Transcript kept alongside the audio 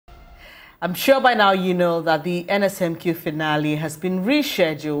I'm sure by now you know that the NSMQ finale has been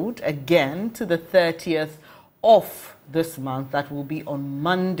rescheduled again to the 30th of this month. That will be on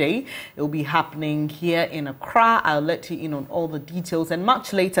Monday. It will be happening here in Accra. I'll let you in on all the details. And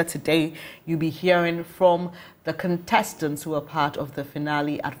much later today, you'll be hearing from the contestants who are part of the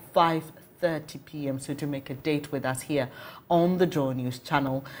finale at 5:30 p.m. So to make a date with us here on the JoyNews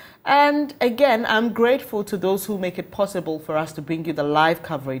channel. And again, I'm grateful to those who make it possible for us to bring you the live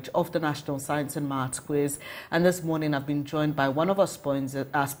coverage of the National Science and Maths Quiz. And this morning, I've been joined by one of our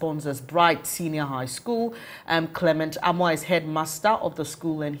sponsors, Bright Senior High School. Clement Amwa is headmaster of the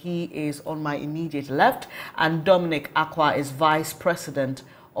school, and he is on my immediate left. And Dominic Akwa is vice president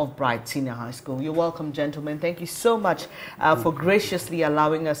of Bright Senior High School. You're welcome, gentlemen. Thank you so much for graciously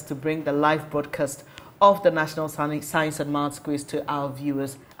allowing us to bring the live broadcast of the National Science and Maths Quiz to our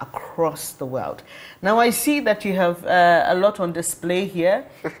viewers across the world. Now, I see that you have a lot on display here,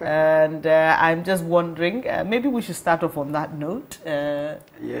 and I'm just wondering, maybe we should start off on that note.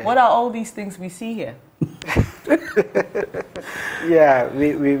 What are all these things we see here? Yeah,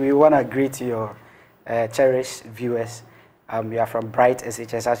 we want to greet your cherished viewers. We are from Bright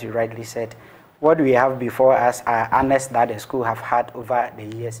SHS, as you rightly said. What we have before us are honors that the school have had over the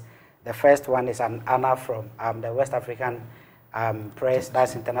years. The first one is an honor from the West African Press,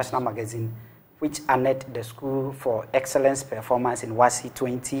 that's International Magazine, which honored the school for excellence performance in WASI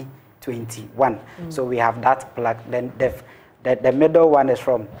 2021. So we have that plaque. Then the middle one is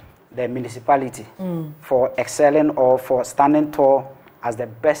from the municipality for excelling or for standing tall as the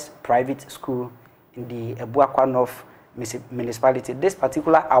best private school in the Ebuakwa North municipality. This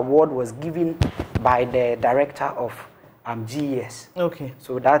particular award was given by the director of GES. Okay.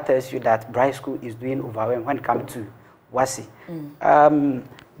 So that tells you that Bright School is doing overwhelmed when it comes to WASI.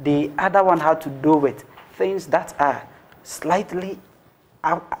 The other one had to do with things that are slightly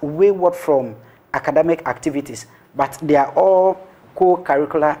wayward from academic activities, but they are all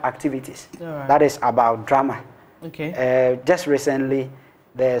co-curricular activities. Right. That is about drama. Okay. Just recently,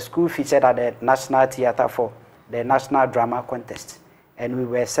 the school featured at the National Theatre for the National Drama Contest, and we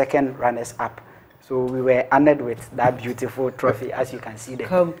were second runners-up. So we were honored with that beautiful trophy, as you can see there.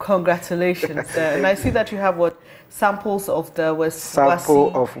 Congratulations. And I see that you have samples of the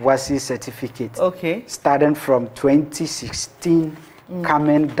WASI certificate. Okay. Starting from 2016,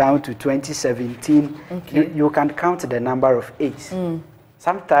 coming down to 2017. Okay. You can count the number of A's.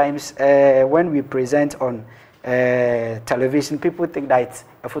 Sometimes when we present on television, people think that it's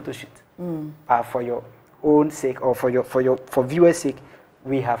a photo shoot. For your own sake or for viewers' sake,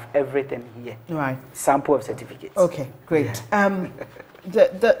 we have everything here. Right. Sample of certificates. Okay, great. Yeah.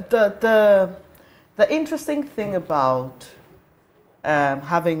 The interesting thing about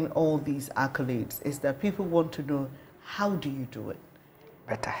having all these accolades is that people want to know, how do you do it?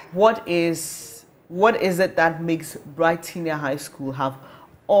 Better. What is it that makes Bright Senior High School have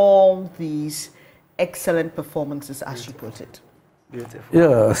all these excellent performances, as you put it? Beautiful.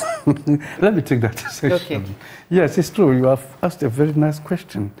 Yeah, let me take that section. Okay. Yes, it's true. You have asked a very nice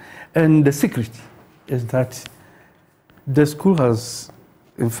question. And the secret is that the school has,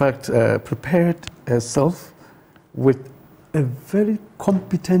 in fact, prepared itself with a very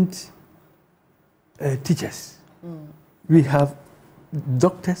competent teachers. We have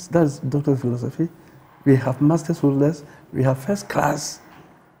doctors, that's Doctor of Philosophy. We have master's holders. We have first class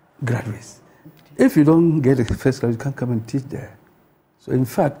graduates. If you don't get a first class, you can't come and teach there. So in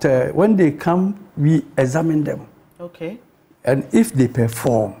fact, when they come, we examine them. Okay. And if they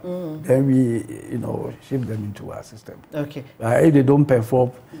perform, then we, shift them into our system. Okay. If they don't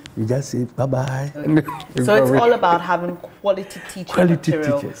perform, we just say bye-bye. Okay. So it's all about having quality teaching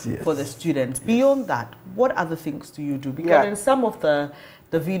material for the students. Beyond that, what other things do you do? Because in some of the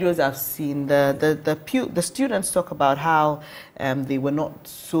videos I've seen, the students talk about how they were not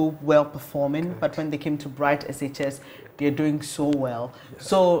so well performing, but when they came to Bright SHS, they're doing so well. Yes.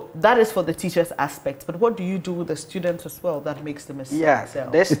 So that is for the teachers' aspect. But what do you do with the students as well that makes them excel? Yeah,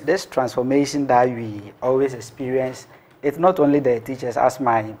 this transformation that we always experience, it's not only the teachers, as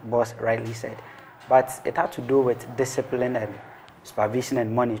my boss rightly said, but it had to do with discipline and supervision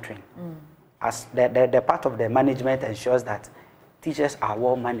and monitoring. As the part of the management ensures that teachers are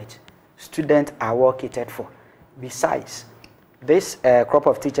well managed, students are well catered for. Besides, this crop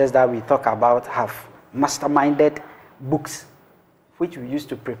of teachers that we talk about have masterminded books which we use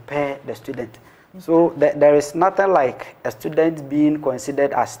to prepare the student. So there is nothing like a student being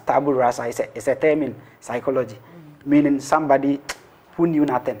considered as tabula rasa. It's a term in psychology, meaning somebody who knew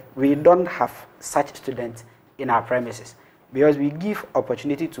nothing. We don't have such students in our premises because we give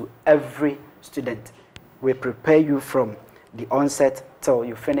opportunity to every student. We prepare you from the onset till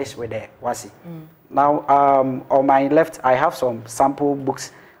you finish with the WASI. Now, on my left, I have some sample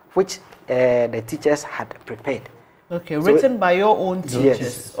books which the teachers had prepared. Okay, written by your own teachers.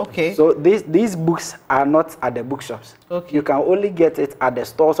 Yes. Okay. So these books are not at the bookshops. Okay. You can only get it at the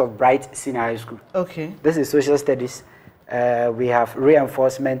stores of Bright Senior High School. Okay. This is social studies. We have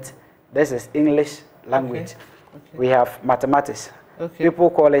reinforcement. This is English language. Okay. We have mathematics. Okay. People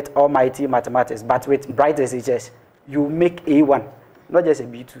call it almighty mathematics, but with Bright SHS, you make A1, not just a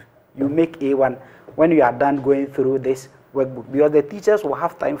B2. You make A1 when you are done going through this workbook, because the teachers will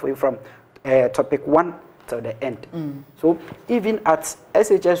have time for you from topic 1 to the end. So even at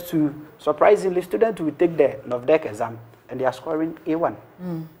SHS2, surprisingly, students will take the NOVDEC exam and they are scoring A1.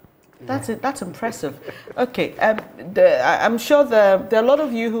 That's impressive. Okay, I'm sure there are a lot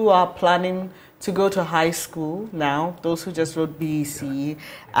of you who are planning to go to high school now, those who just wrote BEC,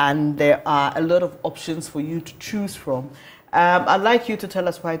 and there are a lot of options for you to choose from. I'd like you to tell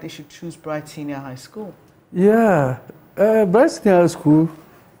us why they should choose Bright Senior High School. Yeah, Bright Senior High School,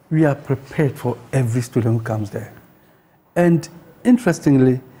 we are prepared for every student who comes there. And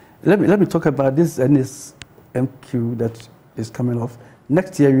interestingly, let me talk about this NSMQ that is coming off.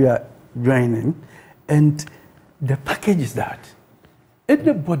 Next year we are joining, and the package is that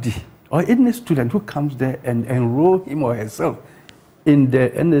anybody or any student who comes there and enroll him or herself in the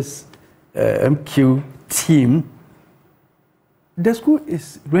NSMQ team, the school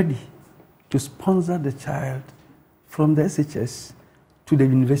is ready to sponsor the child from the SHS to the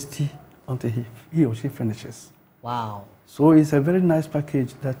university until he or she finishes. Wow. So it's a very nice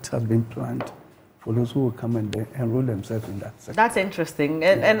package that has been planned for those who will come and enroll themselves in that sector. That's interesting.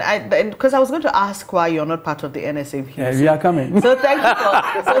 And because I was going to ask why you're not part of the NSMQ. Yeah, we are coming. So thank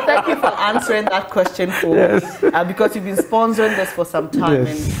you for answering that question for me. Because you've been sponsoring this for some time.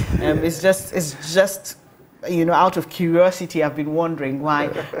 Yes. And it's just you know, out of curiosity, I've been wondering why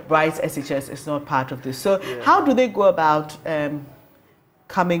Bright SHS is not part of this. So how do they go about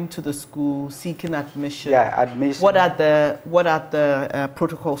coming to the school, seeking admission? Yeah, admission. What are the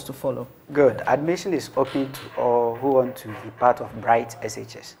protocols to follow? Good. Admission is open to all who want to be part of Bright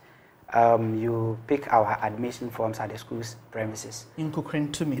SHS. You pick our admission forms at the school's premises. In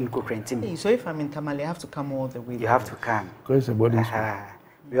Kukrentumi? In Kukrentumi. Hey, so if I'm in Tamale, I have to come all the way. You have to come. Because it's a boarding school.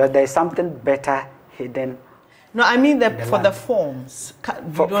 Because there is something better hidden. No, I mean for the forms.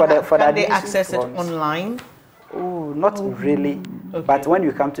 Can they access forms. it online? Oh, not really. Okay. But when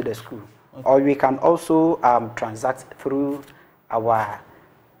you come to the school, or we can also transact through our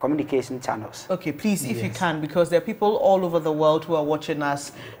communication channels. Okay, please, if you can, because there are people all over the world who are watching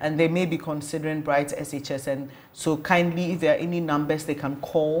us and they may be considering Bright SHS, and so kindly, if there are any numbers they can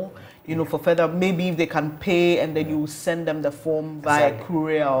call, you know, for further, maybe if they can pay and then you send them the form via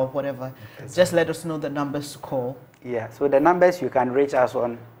courier or whatever. Just let us know the numbers to call. Yeah, so the numbers you can reach us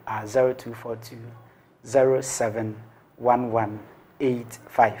on are 0242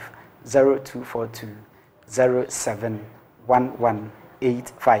 071185, 0242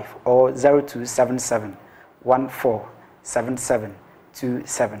 071185, or 0277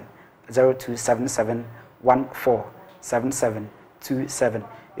 147727, 0277 147727.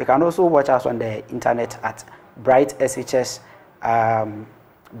 You can also watch us on the internet at Bright SHS,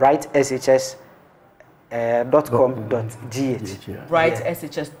 brightshs.com.gh.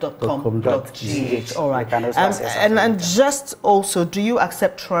 brightshs.com.gh. All right. And just also, do you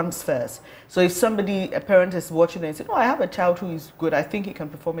accept transfers? So if somebody, a parent is watching and says, "Oh, I have a child who is good. I think he can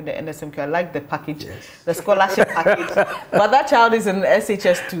perform in the NSMQ. I like the package, the scholarship package." But that child is in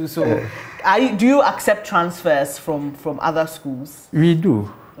SHS too. So do you accept transfers from other schools? We do.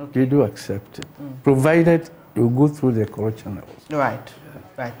 Okay. We do accept it, provided you go through the correct channels. Right.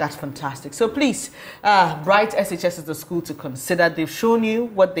 Right, that's fantastic. So please, Bright SHS is the school to consider. They've shown you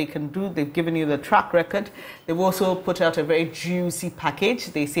what they can do. They've given you the track record. They've also put out a very juicy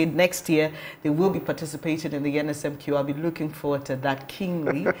package. They say next year they will be participating in the NSMQ. I'll be looking forward to that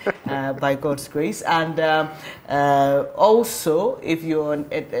keenly, by God's grace. And also, if you're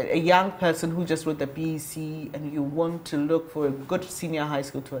a young person who just wrote the BEC and you want to look for a good senior high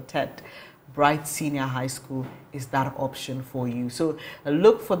school to attend, Bright Senior High School is that option for you. So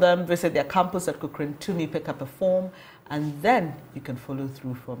look for them, visit their campus at Kukrentumi, pick up a form, and then you can follow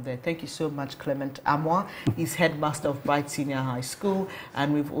through from there. Thank you so much, Clement Amwa. He's headmaster of Bright Senior High School,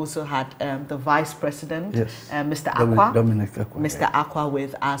 and we've also had the vice president, Mr. Aqua, Mr. Aqua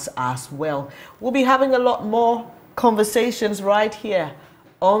with us as well. We'll be having a lot more conversations right here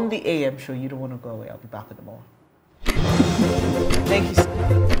on the AM show. You don't want to go away. I'll be back in the morning. Thank you.